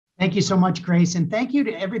Thank you so much, Grace. And thank you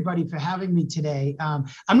to everybody for having me today. I'm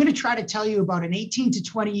going to try to tell you about an 18 to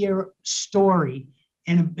 20 year story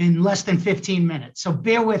in less than 15 minutes. So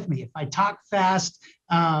bear with me. If I talk fast,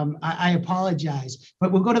 I apologize.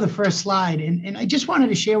 But we'll go to the first slide. And I just wanted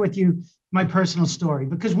to share with you my personal story,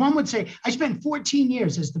 because one would say I spent 14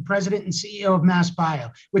 years as the president and CEO of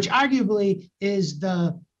MassBio, which arguably is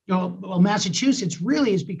Massachusetts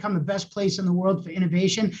really has become the best place in the world for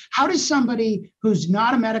innovation. How does somebody who's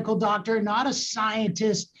not a medical doctor, not a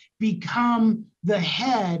scientist, become the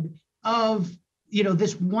head of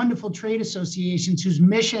this wonderful trade associations whose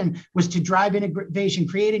mission was to drive innovation,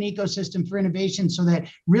 create an ecosystem for innovation so that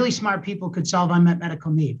really smart people could solve unmet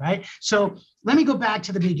medical need, right? So let me go back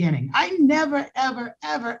to the beginning. I never, ever,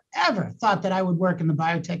 ever, ever thought that I would work in the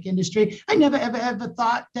biotech industry. I never, ever, ever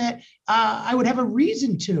thought that I would have a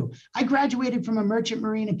reason to. I graduated from a Merchant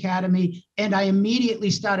Marine Academy, and I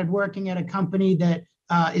immediately started working at a company that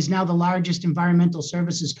is now the largest environmental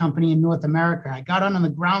services company in North America. I got on the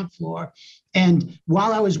ground floor, and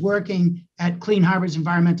while I was working at Clean Harbors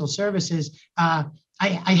Environmental Services, I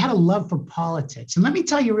had a love for politics. And let me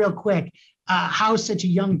tell you real quick how such a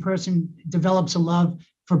young person develops a love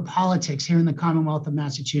for politics here in the Commonwealth of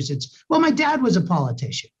Massachusetts. Well, my dad was a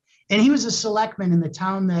politician, and he was a selectman in the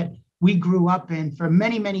town that we grew up in for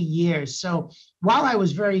many, many years. So while I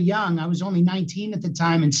was very young, I was only 19 at the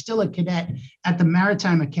time and still a cadet at the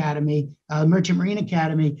Maritime Academy, Merchant Marine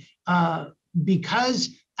Academy, because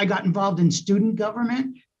I got involved in student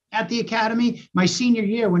government at the Academy. My senior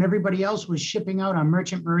year, when everybody else was shipping out on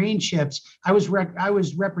merchant marine ships, I was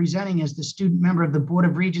representing as the student member of the Board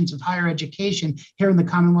of Regents of Higher Education here in the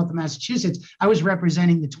Commonwealth of Massachusetts. I was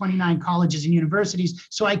representing the 29 colleges and universities,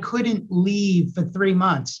 so I couldn't leave for 3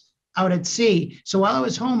 months out at sea. So while I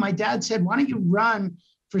was home, my dad said, why don't you run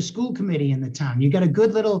for school committee in the town? You got a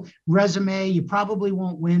good little resume. You probably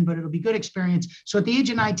won't win, but it'll be good experience. So at the age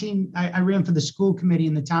of 19, I ran for the school committee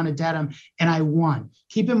in the town of Dedham, and I won.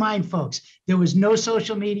 Keep in mind, folks, there was no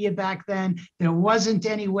social media back then. There wasn't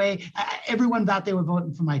any way. Everyone thought they were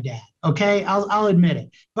voting for my dad. Okay, I'll admit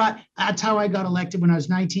it. But that's how I got elected when I was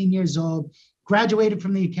 19 years old. Graduated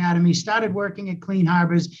from the academy, started working at Clean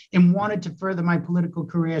Harbors, and wanted to further my political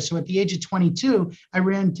career. So at the age of 22, I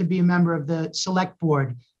ran to be a member of the select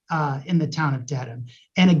board in the town of Dedham.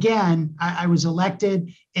 And again, I was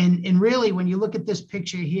elected. And really, when you look at this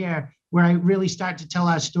picture here, where I really start to tell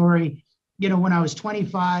our story, when I was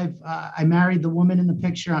 25, I married the woman in the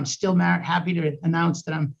picture. I'm still married, happy to announce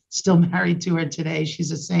that I'm still married to her today.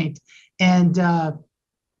 She's a saint. And,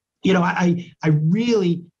 I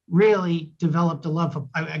really developed a love for,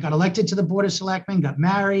 I got elected to the Board of Selectmen, got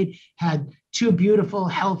married, had 2 beautiful,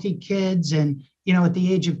 healthy kids. And, at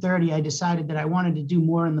the age of 30, I decided that I wanted to do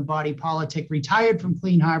more in the body politic, retired from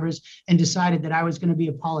Clean Harbors, and decided that I was going to be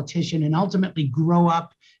a politician and ultimately grow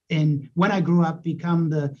up. And when I grew up, become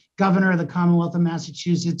the governor of the Commonwealth of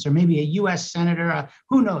Massachusetts, or maybe a US senator,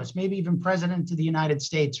 who knows, maybe even president of the United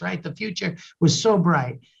States, right? The future was so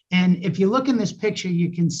bright. And if you look in this picture,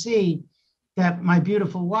 you can see that my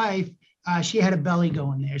beautiful wife, she had a belly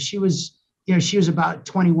going there. She was about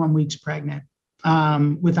 21 weeks pregnant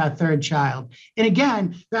with our 3rd child. And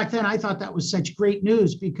again, back then I thought that was such great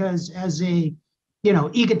news, because as a,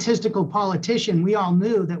 egotistical politician, we all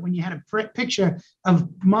knew that when you had a picture of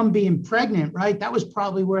mom being pregnant, right, that was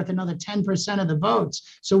probably worth another 10% of the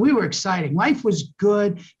votes. So we were excited. Life was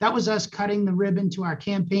good. That was us cutting the ribbon to our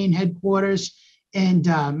campaign headquarters. And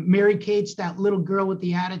Mary Kate's that little girl with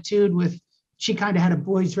the attitude she kind of had a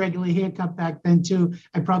boy's regular haircut back then too.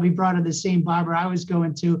 I probably brought her the same barber I was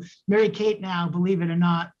going to. Mary Kate now, believe it or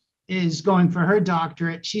not, is going for her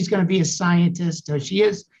doctorate. She's going to be a scientist, or she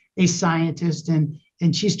is a scientist, and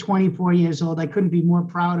she's 24 years old. I couldn't be more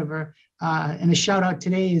proud of her. And a shout out,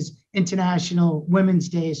 today is International Women's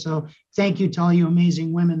Day. So thank you to all you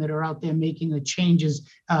amazing women that are out there making the changes,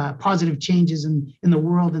 positive changes in the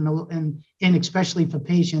world and especially for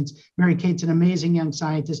patients. Mary Kate's an amazing young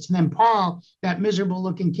scientist. And then Paul, that miserable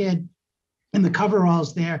looking kid in the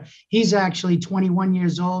coveralls there, he's actually 21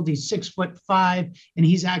 years old. He's 6'5", and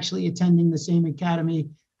he's actually attending the same academy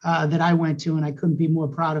that I went to, and I couldn't be more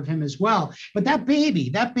proud of him as well. But that baby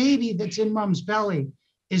that's in mom's belly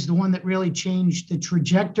is the one that really changed the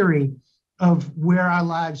trajectory of where our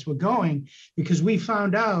lives were going, because we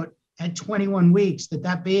found out at 21 weeks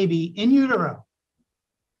that baby in utero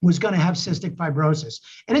was going to have cystic fibrosis.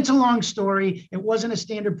 And it's a long story. It wasn't a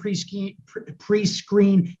standard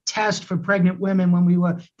pre-screen test for pregnant women when we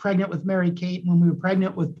were pregnant with Mary Kate and when we were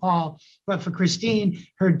pregnant with Paul. But for Christine,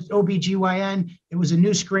 her OBGYN, it was a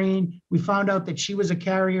new screen. We found out that she was a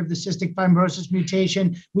carrier of the cystic fibrosis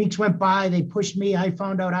mutation. Weeks went by, they pushed me. I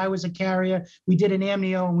found out I was a carrier. We did an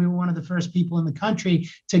amnio, and we were one of the first people in the country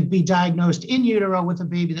to be diagnosed in utero with a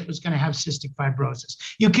baby that was going to have cystic fibrosis.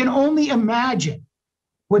 You can only imagine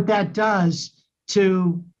what that does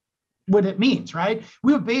to what it means, right?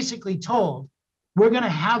 We were basically told we're going to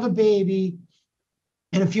have a baby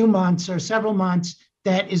in a few months or several months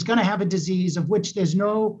that is going to have a disease of which there's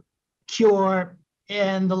no cure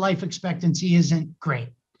and the life expectancy isn't great.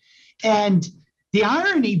 And the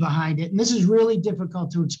irony behind it, and this is really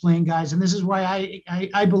difficult to explain, guys, and this is why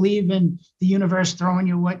I believe in the universe throwing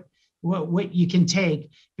you what you can take,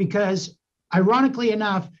 because ironically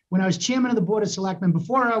enough, when I was chairman of the Board of Selectmen,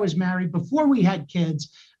 before I was married, before we had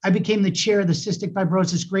kids, I became the chair of the Cystic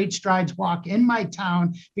Fibrosis Great Strides Walk in my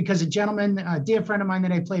town because a gentleman, a dear friend of mine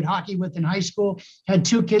that I played hockey with in high school, had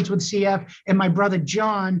 2 kids with CF, and my brother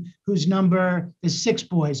John, whose number is 6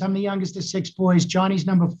 boys. I'm the youngest of 6 boys. Johnny's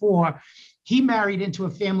number 4. He married into a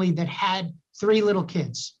family that had 3 little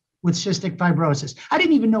kids with cystic fibrosis. I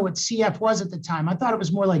didn't even know what CF was at the time. I thought it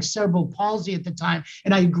was more like cerebral palsy at the time.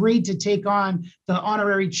 And I agreed to take on the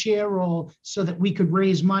honorary chair role so that we could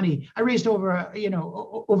raise money. I raised over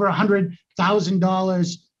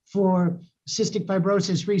 $100,000 for cystic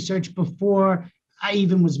fibrosis research before I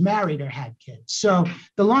even was married or had kids. So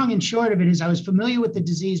the long and short of it is I was familiar with the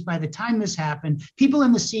disease by the time this happened. People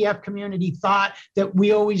in the CF community thought that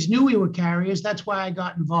we always knew we were carriers. That's why I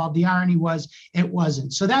got involved. The irony was it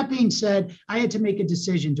wasn't. So that being said, I had to make a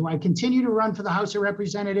decision. Do I continue to run for the House of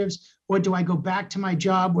Representatives, or do I go back to my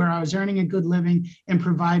job where I was earning a good living and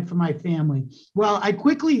provide for my family? Well, I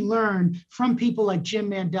quickly learned from people like Jim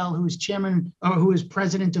Mandel, who was chairman or who was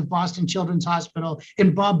president of Boston Children's Hospital,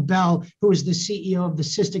 and Bob Bell, who was the CEO of the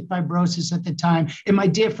cystic fibrosis at the time, and my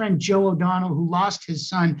dear friend Joe O'Donnell, who lost his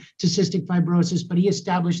son to cystic fibrosis, but he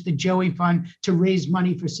established the Joey Fund to raise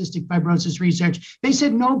money for cystic fibrosis research. They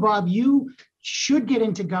said, no, Bob, you should get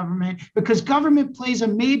into government because government plays a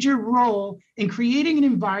major role in creating an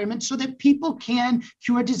environment so that people can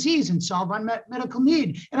cure disease and solve unmet medical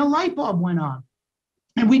need. And a light bulb went on.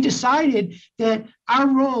 And we decided that our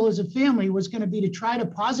role as a family was going to be to try to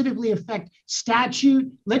positively affect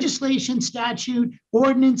statute, legislation, statute,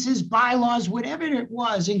 ordinances, bylaws, whatever it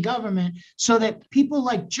was in government, so that people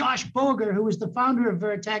like Josh Boger, who was the founder of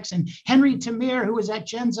Vertex, and Henry Tamir, who was at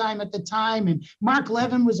Genzyme at the time, and Mark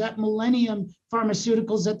Levin was at Millennium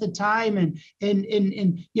Pharmaceuticals at the time, and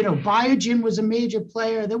Biogen was a major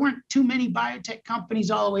player. There weren't too many biotech companies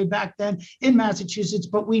all the way back then in Massachusetts,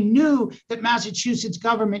 but we knew that Massachusetts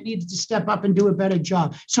government needed to step up and do a better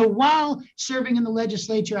job. So while serving in the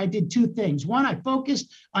legislature, I did 2 things. One, I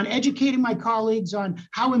focused on educating my colleagues on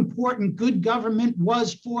how important good government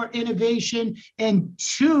was for innovation. And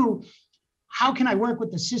 2, how can I work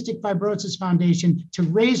with the Cystic Fibrosis Foundation to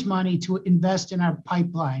raise money to invest in our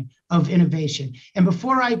pipeline of innovation? And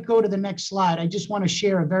before I go to the next slide, I just want to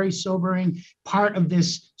share a very sobering part of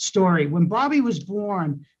this story. When Bobby was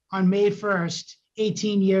born on May 1st,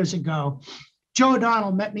 18 years ago, Joe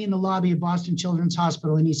O'Donnell met me in the lobby of Boston Children's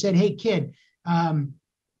Hospital, and he said, hey, kid,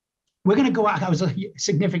 we're going to go out. I was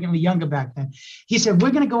significantly younger back then. He said,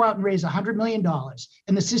 we're going to go out and raise $100 million.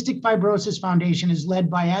 And the Cystic Fibrosis Foundation is led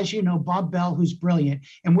by, as you know, Bob Bell, who's brilliant.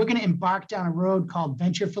 And we're going to embark down a road called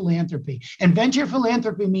venture philanthropy. And venture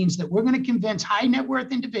philanthropy means that we're going to convince high net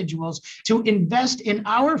worth individuals to invest in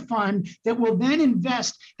our fund that will then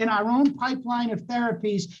invest in our own pipeline of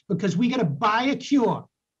therapies, because we got to buy a cure.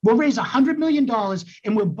 We'll raise $100 million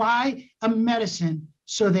and we'll buy a medicine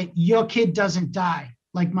so that your kid doesn't die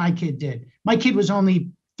like my kid did. My kid was only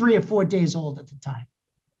 3 or 4 days old at the time.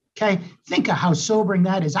 Okay, think of how sobering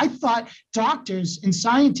that is. I thought doctors and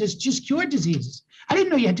scientists just cured diseases. I didn't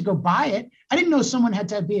know you had to go buy it. I didn't know someone had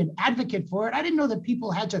to be an advocate for it. I didn't know that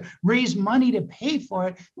people had to raise money to pay for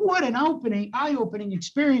it. What an eye-opening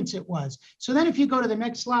experience it was. So then if you go to the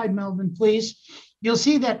next slide, Melvin, please, you'll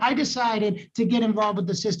see that I decided to get involved with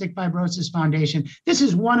the Cystic Fibrosis Foundation. This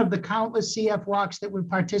is one of the countless CF walks that we've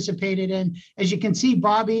participated in. As you can see,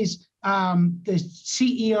 Bobby's the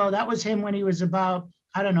CEO. That was him when he was about,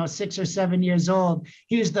 6 or 7 years old.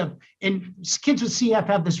 He was and kids with CF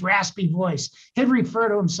have this raspy voice. He'd refer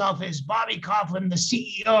to himself as Bobby Coughlin, the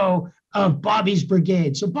CEO of Bobby's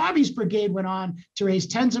Brigade. So Bobby's Brigade went on to raise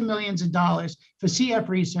tens of millions of dollars for CF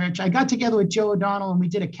research. I got together with Joe O'Donnell and we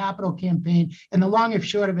did a capital campaign. And the long and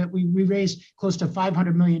short of it, we raised close to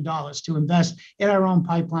 $500 million to invest in our own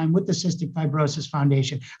pipeline with the Cystic Fibrosis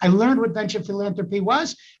Foundation. I learned what venture philanthropy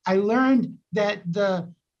was. I learned that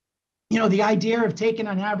the idea of taking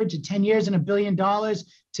on average of 10 years and $1 billion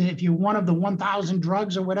to, if you're one of the 1,000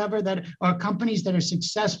 drugs or whatever that are companies that are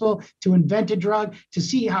successful to invent a drug, to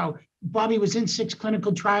see how Bobby was in 6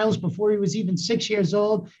 clinical trials before he was even 6 years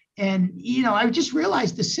old. And, I just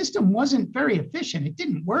realized the system wasn't very efficient. It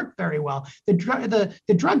didn't work very well.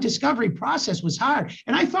 The drug discovery process was hard.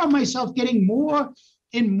 And I found myself getting more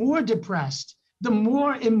and more depressed the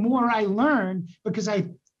more and more I learned, because I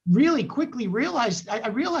really quickly realized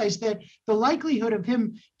that the likelihood of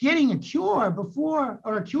him getting a cure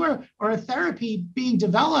or a therapy being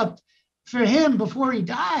developed for him before he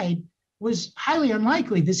died was highly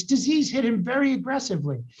unlikely. This disease hit him very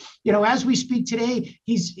aggressively. As we speak today,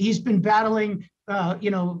 he's been battling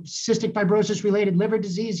cystic fibrosis related liver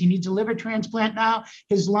disease. He needs a liver transplant now.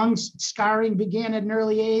 His lungs scarring began at an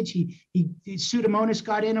early age. Pseudomonas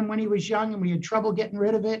got in him when he was young and we had trouble getting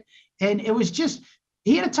rid of it. And it was just,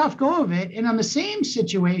 he had a tough go of it. And on the same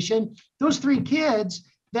situation, those 3 kids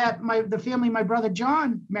that the family my brother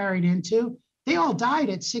John married into, they all died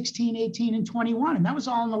at 16, 18, and 21. And that was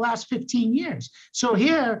all in the last 15 years. So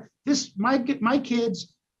here, my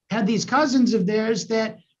kids had these cousins of theirs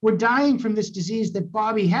that were dying from this disease that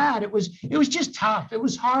Bobby had. It was just tough. It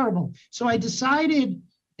was horrible. So I decided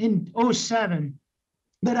in 2007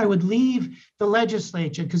 that I would leave the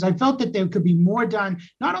legislature because I felt that there could be more done,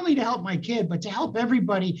 not only to help my kid, but to help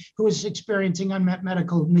everybody who is experiencing unmet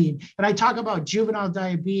medical need. And I talk about juvenile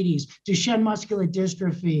diabetes, Duchenne muscular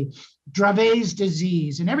dystrophy, Dravet's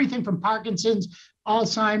disease, and everything from Parkinson's,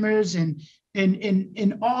 Alzheimer's,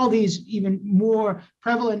 and all these even more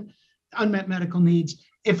prevalent unmet medical needs.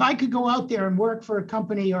 If I could go out there and work for a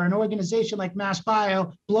company or an organization like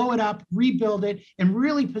MassBio, blow it up, rebuild it, and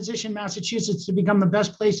really position Massachusetts to become the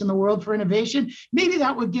best place in the world for innovation, maybe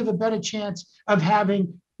that would give a better chance of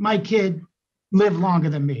having my kid live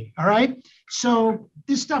longer than me, all right? So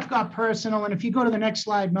this stuff got personal, and if you go to the next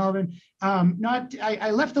slide, Melvin,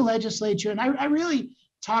 I left the legislature, and I really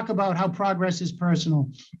talk about how progress is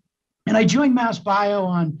personal. And I joined MassBio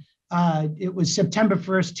on, it was September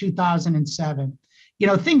 1st, 2007.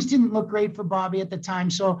 Things didn't look great for Bobby at the time.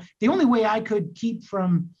 So the only way I could keep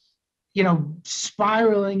from,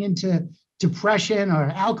 spiraling into depression or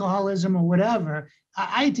alcoholism or whatever,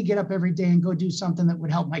 I had to get up every day and go do something that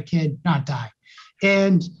would help my kid not die.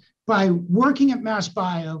 And by working at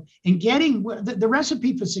MassBio and getting the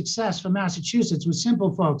recipe for success for Massachusetts was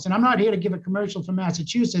simple, folks. And I'm not here to give a commercial for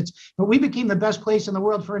Massachusetts, but we became the best place in the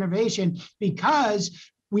world for innovation because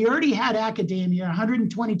we already had academia,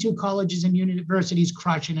 122 colleges and universities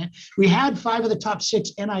crushing it. We had 5 of the top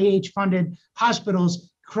 6 NIH-funded hospitals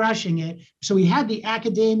crushing it. So we had the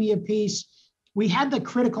academia piece. We had the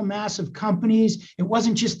critical mass of companies. It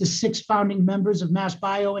wasn't just the 6 founding members of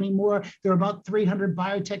MassBio anymore. There were about 300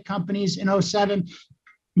 biotech companies in 2007.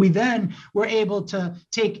 We then were able to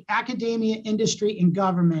take academia, industry, and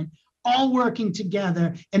government all working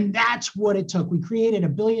together. And that's what it took. We created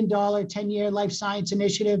 $1 billion 10-year life science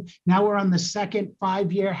initiative. Now we're on the second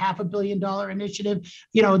 5-year, $500 million initiative.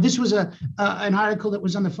 This was an article that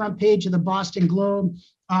was on the front page of the Boston Globe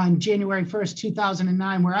on January 1st,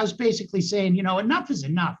 2009, where I was basically saying, enough is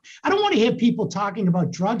enough. I don't want to hear people talking about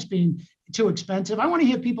drugs being too expensive. I want to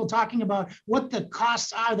hear people talking about what the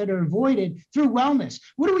costs are that are avoided through wellness.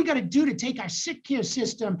 What do we got to do to take our sick care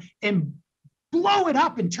system and blow it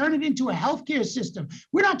up and turn it into a healthcare system?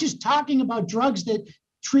 We're not just talking about drugs that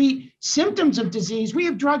treat symptoms of disease. We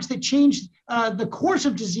have drugs that change the course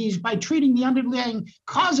of disease by treating the underlying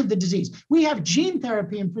cause of the disease. We have gene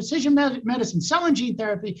therapy and precision medicine, cell and gene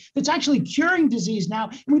therapy that's actually curing disease now.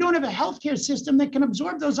 And we don't have a healthcare system that can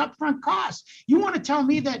absorb those upfront costs. You want to tell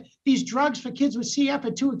me that these drugs for kids with CF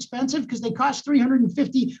are too expensive because they cost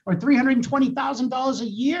 $350,000 or $320,000 a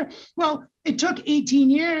year? Well, it took 18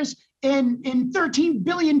 years and $13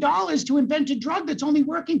 billion to invent a drug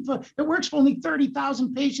that works for only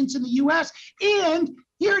 30,000 patients in the US. And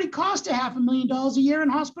he already cost $500,000 a year in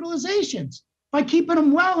hospitalizations. By keeping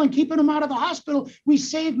them well and keeping them out of the hospital, we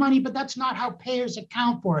save money, but that's not how payers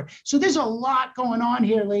account for it. So there's a lot going on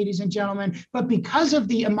here, ladies and gentlemen. But because of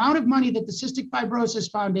the amount of money that the Cystic Fibrosis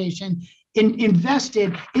Foundation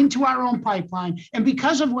invested into our own pipeline, and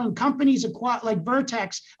because of when companies like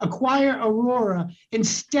Vertex acquire Aurora,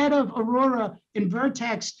 instead of Aurora in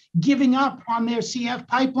Vertex giving up on their CF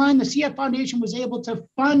pipeline, the CF Foundation was able to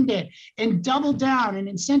fund it and double down and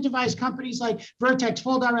incentivize companies like Vertex,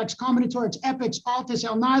 FoldRx, Combinatorix, Epix, Altus,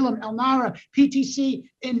 Alnylam, Elnara, PTC,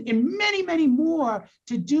 and many, many more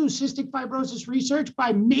to do cystic fibrosis research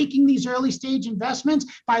by making these early stage investments,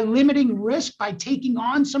 by limiting risk, by taking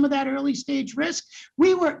on some of that early stage risk.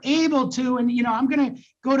 We were able to, and I'm going to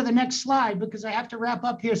go to the next slide because I have to wrap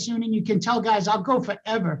up here soon, and you can tell, guys, I'll go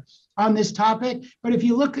forever on this topic. But if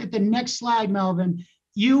you look at the next slide, Melvin,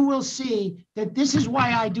 you will see that this is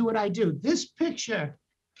why I do what I do. This picture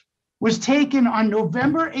was taken on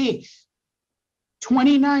November 8th,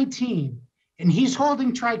 2019, and he's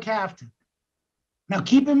holding Trikafta. Now,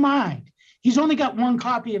 keep in mind, he's only got one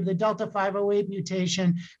copy of the Delta 508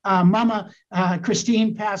 mutation. Mama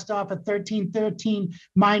Christine passed off at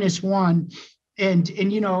 1313-1. And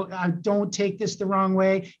don't take this the wrong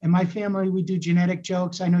way. In my family, we do genetic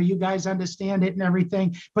jokes. I know you guys understand it and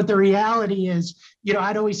everything. But the reality is,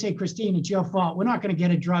 I'd always say, Christine, it's your fault. We're not going to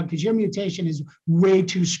get a drug because your mutation is way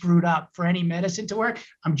too screwed up for any medicine to work.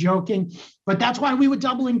 I'm joking. But that's why we were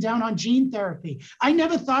doubling down on gene therapy. I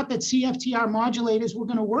never thought that CFTR modulators were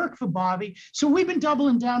going to work for Bobby. So we've been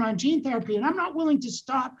doubling down on gene therapy. And I'm not willing to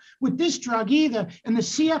stop with this drug either. And the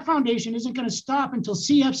CF Foundation isn't going to stop until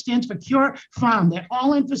CF stands for Cure Found. They're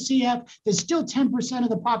all in for CF. There's still 10% of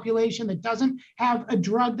the population that doesn't have a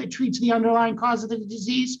drug that treats the underlying cause of the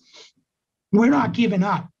disease. We're not giving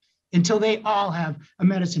up until they all have a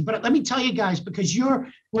medicine. But let me tell you guys, because you're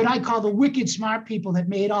what I call the wicked smart people that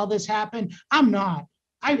made all this happen, I'm not.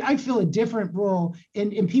 I feel a different role,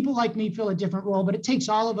 and people like me feel a different role, but it takes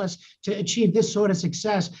all of us to achieve this sort of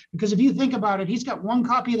success. Because if you think about it, he's got one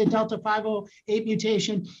copy of the Delta 508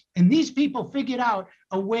 mutation, and these people figured out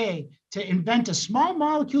a way to invent a small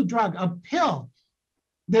molecule drug, a pill,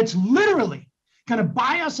 that's literally going to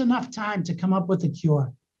buy us enough time to come up with a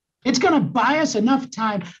cure. It's going to buy us enough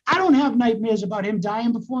time. I don't have nightmares about him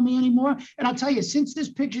dying before me anymore. And I'll tell you, since this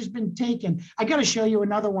picture's been taken, I got to show you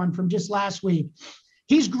another one from just last week.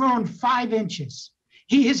 He's grown 5 inches.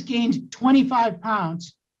 He has gained 25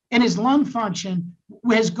 pounds, and his lung function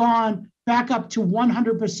has gone back up to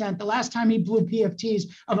 100%. The last time he blew PFTs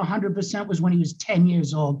of 100% was when he was 10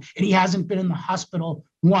 years old, and he hasn't been in the hospital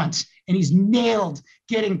once. And he's nailed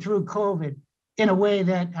getting through COVID in a way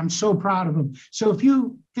that I'm so proud of him. So if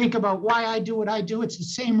you think about why I do what I do, it's the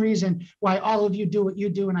same reason why all of you do what you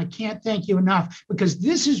do. And I can't thank you enough, because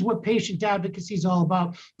this is what patient advocacy is all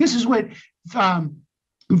about. This is what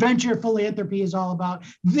venture philanthropy is all about.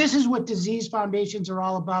 This is what disease foundations are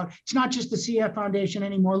all about. It's not just the CF Foundation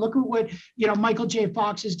anymore. Look at what Michael J.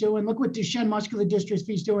 Fox is doing. Look what Duchenne muscular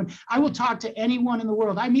dystrophy is doing. I will talk to anyone in the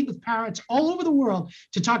world. I meet with parents all over the world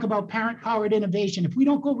to talk about parent-powered innovation. If we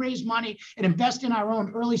don't go raise money and invest in our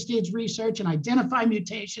own early stage research and identify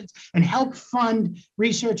mutations and help fund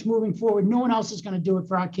research moving forward, no one else is going to do it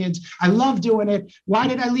for our kids. I love doing it. Why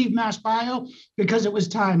did I leave MassBio? Because it was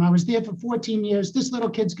time. I was there for 14 years. This little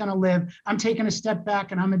kid's going to live. I'm taking a step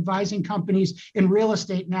back, and I'm advising companies in real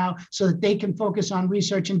estate now so that they can focus on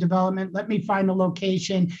research and development. Let me find a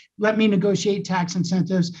location. Let me negotiate tax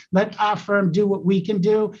incentives. Let our firm do what we can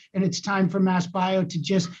do. And it's time for MassBio to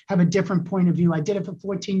just have a different point of view. I did it for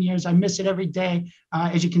 14 years. I miss it every day.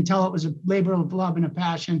 As you can tell, it was a labor of love and a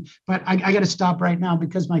passion. But I got to stop right now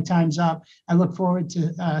because my time's up. I look forward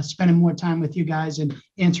to spending more time with you guys and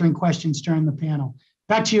answering questions during the panel.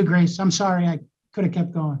 Back to you, Grace. I'm sorry I could have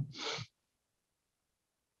kept going.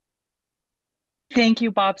 Thank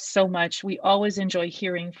you, Bob, so much. We always enjoy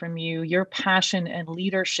hearing from you. Your passion and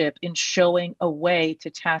leadership in showing a way to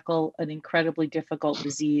tackle an incredibly difficult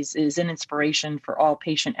disease is an inspiration for all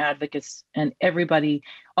patient advocates and everybody,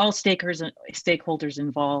 all stakeholders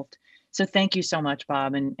involved. So thank you so much,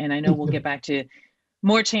 Bob. And I know we'll get back to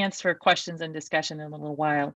more chance for questions and discussion in a little while.